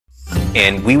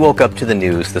And we woke up to the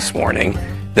news this morning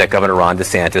that Governor Ron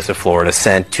Desantis of Florida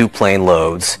sent 2 plane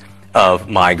loads of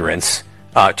migrants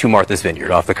to Martha's Vineyard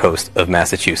off the coast of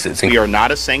Massachusetts. We are not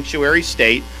a sanctuary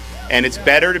state, and it's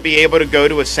better to be able to go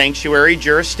to a sanctuary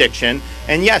jurisdiction.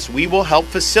 And yes, we will help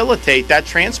facilitate that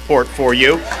transport for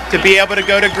you to be able to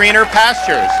go to greener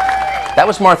pastures. That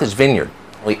was Martha's Vineyard.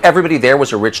 Everybody there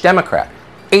was a rich Democrat.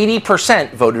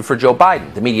 80% voted for Joe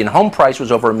Biden. The median home price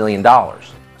was over $1 million.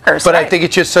 But I think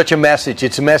it's just such a message.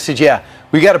 It's a message, yeah,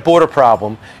 we got a border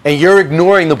problem, and you're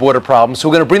ignoring the border problem, so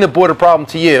we're going to bring the border problem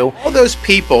to you. All those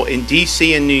people in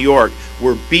D.C. and New York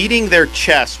were beating their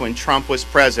chests when Trump was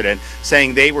president,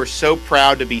 saying they were so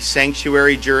proud to be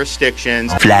sanctuary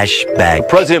jurisdictions. Flashback. The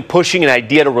president pushing an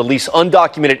idea to release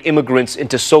undocumented immigrants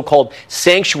into so-called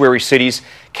sanctuary cities,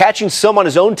 catching some on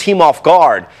his own team off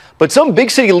guard. But some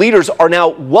big city leaders are now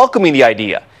welcoming the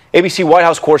idea. ABC White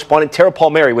House correspondent Tara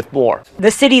Palmieri with more. The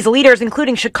city's leaders,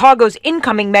 including Chicago's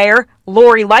incoming mayor,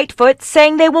 Lori Lightfoot,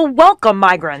 saying they will welcome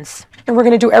migrants. And we're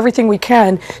going to do everything we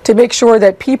can to make sure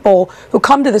that people who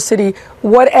come to the city,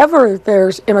 whatever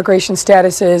their immigration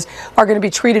status is, are going to be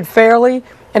treated fairly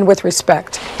and with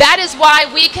respect. That is why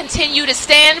we continue to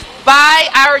stand by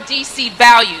our DC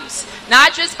values,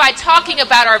 not just by talking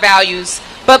about our values,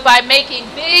 but by making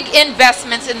big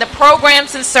investments in the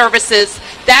programs and services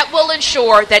that will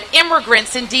ensure that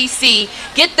immigrants in D.C.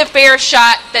 get the fair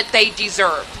shot that they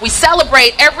deserve. We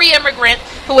celebrate every immigrant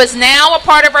who is now a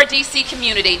part of our D.C.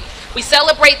 community. We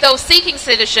celebrate those seeking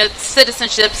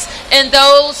citizenships and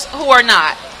those who are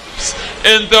not.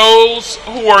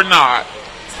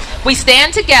 We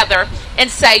stand together and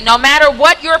say, no matter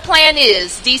what your plan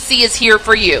is, D.C. is here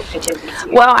for you.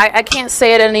 Well, I can't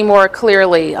say it any more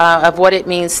clearly of what it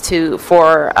means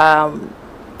for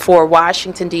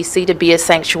Washington, D.C. to be a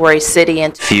sanctuary city.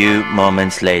 And Few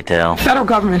moments later. The federal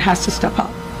government has to step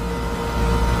up.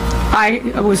 I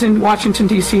was in Washington,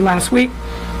 D.C. last week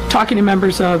talking to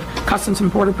members of Customs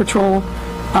and Border Patrol,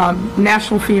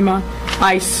 National FEMA,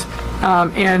 ICE,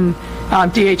 and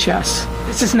DHS.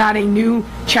 This is not a new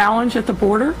challenge at the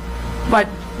border, but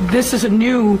this is a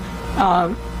new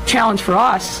challenge for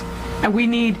us, and we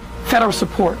need federal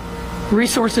support,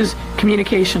 resources,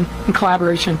 communication, and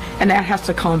collaboration, and that has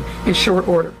to come in short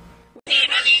order.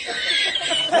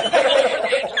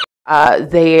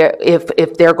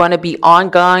 If there are going to be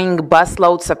ongoing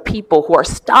busloads of people who are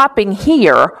stopping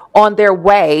here on their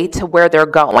way to where they're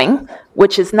going,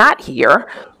 which is not here,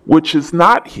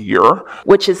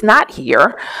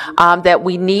 that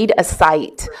we need a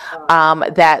site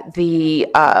that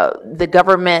the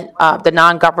government, the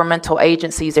non-governmental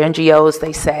agencies, NGOs,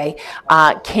 they say,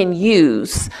 can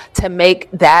use to make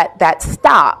that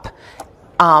stop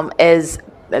as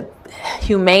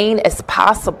humane as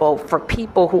possible for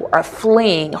people who are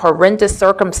fleeing horrendous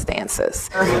circumstances.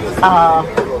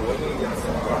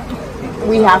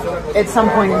 We have, at some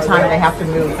point in time, they have to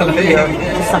move from here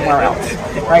to somewhere else,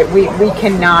 right? We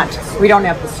don't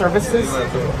have the services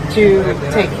to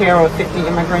take care of 50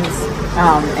 immigrants,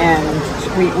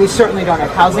 and we certainly don't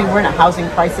have housing. We're in a housing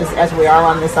crisis as we are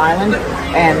on this island,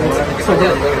 and so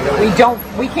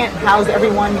we can't house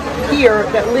everyone here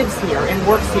that lives here and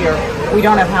works here. We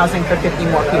don't have housing for 50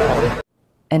 more people.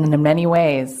 And in many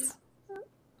ways,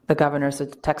 the governors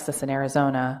of Texas and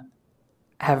Arizona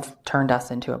have turned us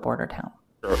into a border town.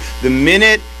 The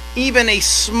minute even a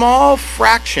small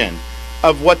fraction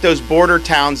of what those border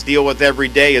towns deal with every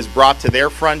day is brought to their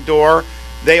front door,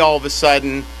 they all of a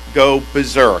sudden go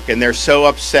berserk, and they're so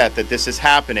upset that this is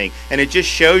happening. And it just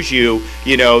shows you,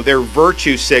 their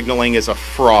virtue signaling is a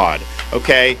fraud,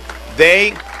 okay?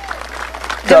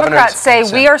 Democrats say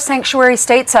we are sanctuary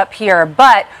states up here,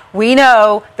 but we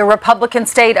know the Republican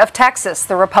state of Texas,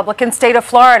 the Republican state of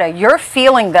Florida, you're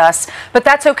feeling this, but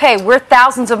that's okay. We're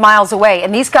thousands of miles away,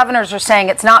 and these governors are saying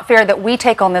it's not fair that we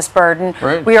take on this burden.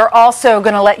 Right. We are also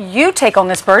going to let you take on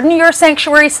this burden. You're a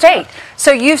sanctuary state.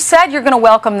 So you've said you're going to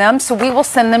welcome them, so we will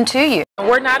send them to you.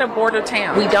 We're not a border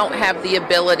town. We don't have the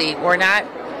ability. We're not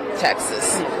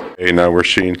Texas. Now we're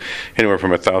seeing anywhere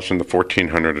from 1,000 to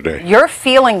 1,400 a day. You're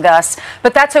feeling this,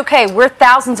 but that's okay. We're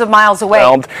thousands of miles away.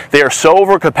 They are so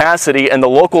over capacity, and the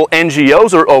local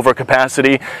NGOs are over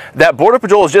capacity, that Border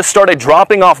Patrol has just started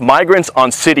dropping off migrants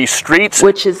on city streets.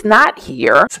 Which is not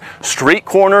here. Street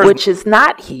corners. Which is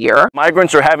not here.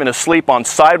 Migrants are having to sleep on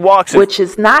sidewalks. Which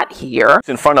is not here.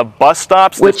 In front of bus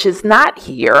stops. Which is not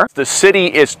here. The city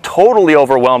is totally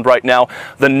overwhelmed right now.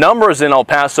 The numbers in El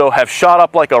Paso have shot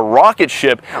up like a rocket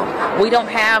ship. We don't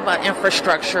have an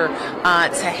infrastructure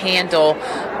to handle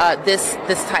this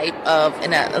type of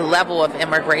a level of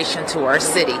immigration to our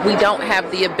city. We don't have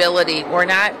the ability. We're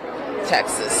not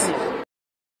Texas.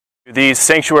 These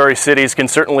sanctuary cities can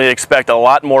certainly expect a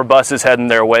lot more buses heading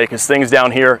their way because things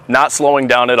down here not slowing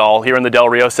down at all. Here in the Del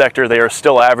Rio sector, they are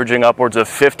still averaging upwards of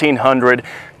 1,500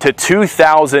 to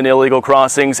 2,000 illegal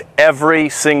crossings every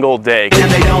single day.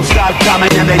 And they don't stop coming,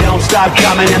 and they don't stop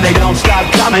coming, and they don't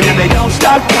stop coming, and they don't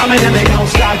stop coming, and they don't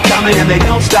stop coming, and they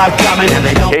don't stop coming, and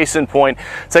they don't. Case in point,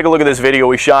 take a look at this video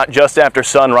we shot just after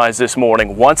sunrise this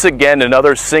morning. Once again,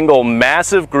 another single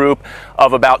massive group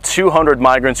of about 200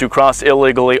 migrants who crossed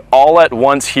illegally all at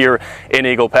once here in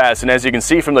Eagle Pass. And as you can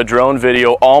see from the drone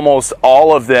video, almost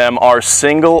all of them are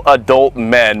single adult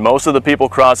men. Most of the people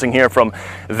crossing here from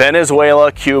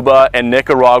Venezuela, Cuba, and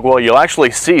Nicaragua. You'll actually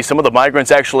see some of the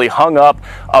migrants actually hung up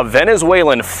a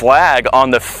Venezuelan flag on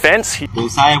the fence. Tú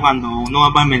sabes cuando uno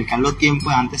va para mercar los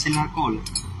tiempos antes en la cola.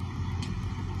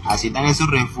 Así están esos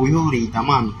refugios ahorita,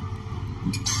 mano.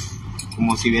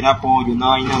 Como si hubiera apoyo, una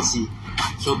vaina así.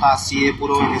 Eso está así de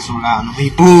puro venezolano.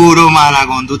 Y puro mala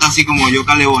conducta, así como yo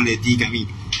que le boletica,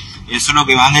 mira. Eso es lo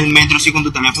que va en el metro así con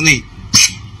tu teléfono y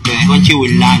te dejo en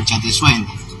chihuilancha, ¿te suena?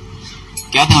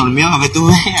 Quédate dormido para que tú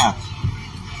veas.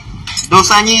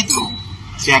 2 añitos,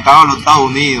 se acaba los Estados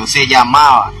Unidos, se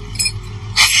llamaba.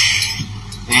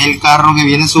 Es el carro que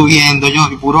viene subiendo, yo,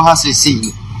 y puros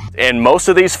asesinos. And most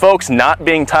of these folks not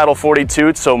being Title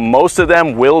 42, so most of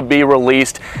them will be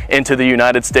released into the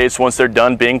United States once they're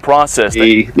done being processed.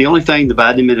 The only thing the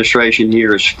Biden administration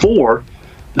here is for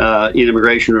in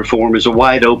immigration reform is a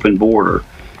wide open border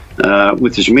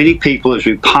with as many people as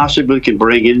we possibly can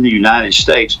bring into the United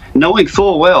States, knowing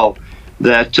full well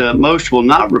that most will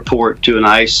not report to an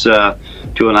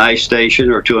ICE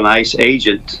station or to an ICE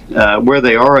agent where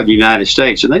they are in the United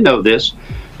States, and they know this.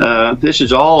 This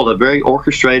is all a very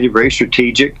orchestrated, very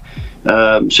strategic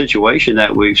situation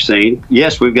that we've seen.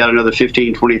 Yes, we've got another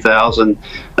 15,000, 20,000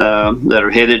 that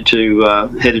are headed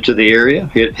to the area,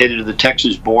 headed to the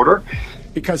Texas border.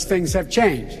 Because things have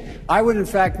changed. I would, in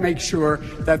fact, make sure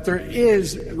that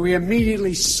we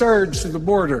immediately surge to the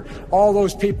border. All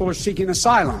those people are seeking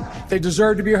asylum. They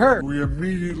deserve to be heard. We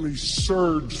immediately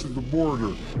surge to the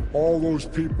border. All those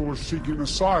people are seeking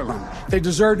asylum. They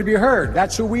deserve to be heard.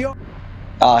 That's who we are.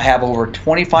 Have over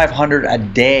 2,500 a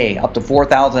day, up to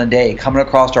 4,000 a day coming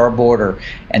across our border.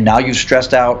 And now you've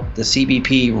stressed out the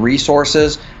CBP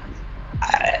resources.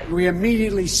 We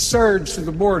immediately surge to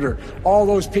the border. All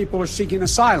those people are seeking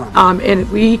asylum. And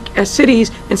we, as cities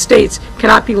and states,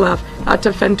 cannot be left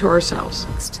to fend to ourselves.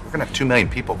 We're going to have 2 million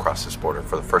people cross this border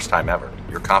for the first time ever.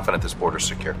 You're confident this border is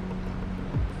secure?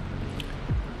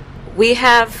 We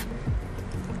have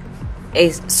a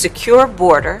secure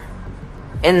border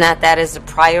in that is a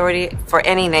priority for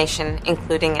any nation,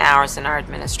 including ours and our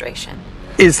administration.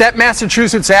 Is that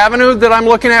Massachusetts Avenue that I'm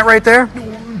looking at right there?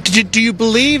 Do you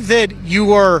believe that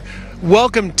you are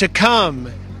welcome to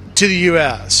come to the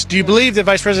U.S.? Do you believe that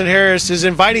Vice President Harris is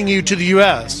inviting you to the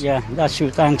U.S.? Yeah, that's true.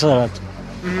 Thanks a lot.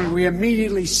 We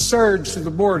immediately surge to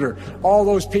the border. All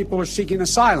those people are seeking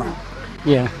asylum.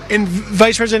 Yeah. And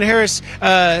Vice President Harris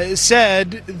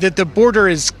said that the border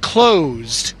is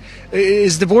closed.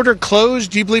 Is the border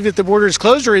closed? Do you believe that the border is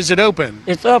closed, or is it open?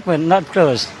 It's open, not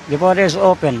closed. The border is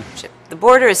open. The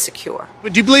border is secure.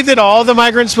 But do you believe that all the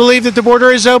migrants believe that the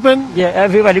border is open? Yeah,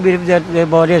 everybody believes that the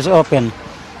border is open.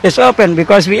 It's open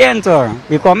because we enter,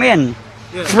 we come in,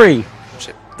 free.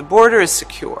 The border is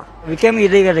secure. We came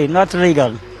illegally, not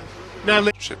legal.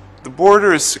 The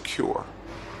border is secure.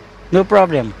 No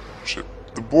problem.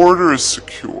 The border is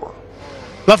secure.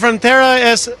 La frontera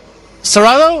es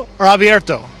cerrado or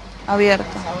abierto? Abierto.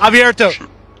 Abierto.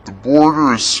 The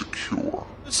border is secure.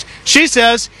 She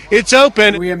says it's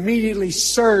open. We immediately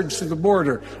surge to the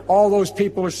border. All those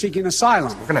people are seeking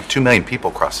asylum. We're going to have 2 million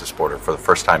people cross this border for the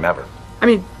first time ever. I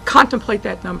mean, contemplate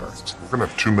that number. We're going to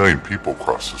have 2 million people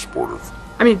cross this border.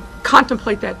 I mean,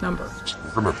 contemplate that number.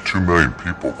 We're going to have 2 million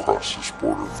people cross this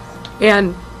border.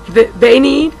 And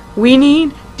we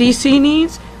need, DC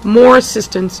needs more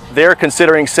assistance. They're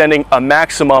considering sending a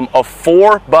maximum of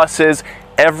 4 buses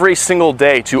every single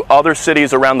day to other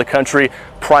cities around the country,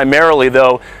 primarily,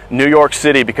 though, New York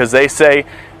City, because they say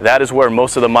that is where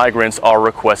most of the migrants are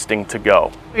requesting to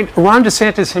go. Ron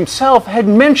Desantis himself had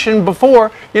mentioned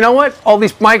before, you know what, all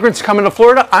these migrants coming to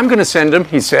Florida, I'm going to send them,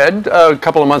 he said a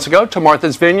couple of months ago, to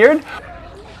Martha's Vineyard.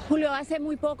 Julio, hace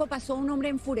muy poco pasó un hombre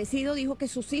enfurecido, dijo que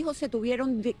sus hijos se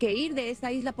tuvieron que ir de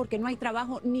esta isla porque no hay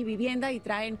trabajo ni vivienda y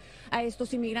traen a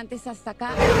estos inmigrantes hasta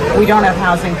acá. We don't have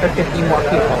housing for 50 more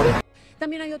people.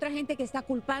 También hay otra gente que está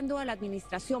culpando a la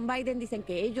administración Biden, dicen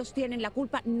que ellos tienen la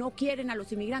culpa, no quieren a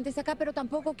los inmigrantes acá, pero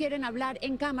tampoco quieren hablar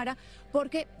en cámara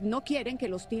porque no quieren que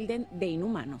los tilden de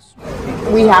inhumanos.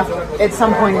 We have, at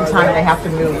some point in time, they have to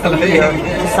move from here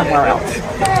to somewhere else.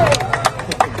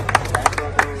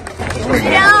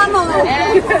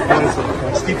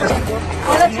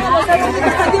 Hola, chavos, ¿sabes qué te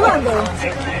estás llevando?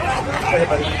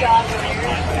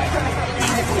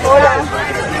 Hola,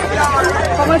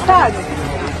 ¿cómo estás?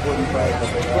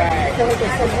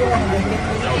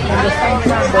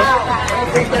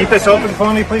 Keep this open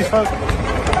for me, please, folks.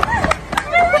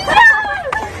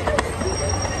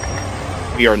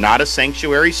 We are not a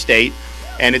sanctuary state,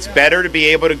 and it's better to be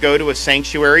able to go to a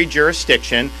sanctuary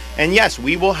jurisdiction. And yes,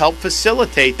 we will help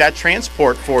facilitate that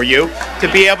transport for you to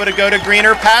be able to go to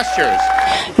greener pastures.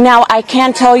 Now, I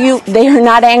can tell you they are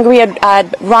not angry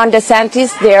at Ron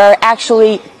Desantis. They are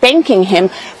actually thanking him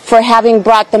for having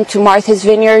brought them to Martha's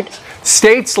Vineyard.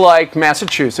 States like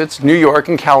Massachusetts, New York,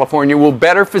 and California will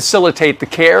better facilitate the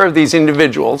care of these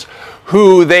individuals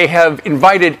who they have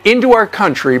invited into our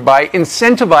country by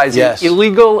incentivizing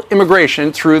illegal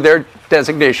immigration through their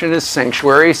designation as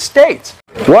sanctuary states.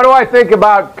 What do I think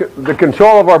about the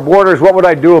control of our borders? What would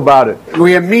I do about it?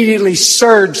 We immediately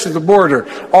surge to the border.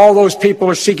 All those people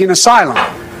are seeking asylum.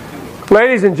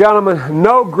 Ladies and gentlemen,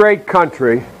 no great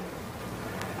country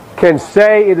can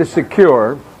say it is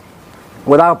secure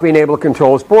without being able to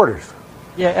control its borders.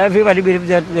 Yeah, everybody believes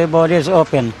that the border is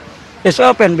open. It's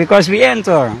open because we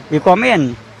enter, we come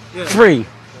in, free,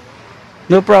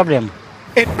 no problem.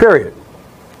 Period.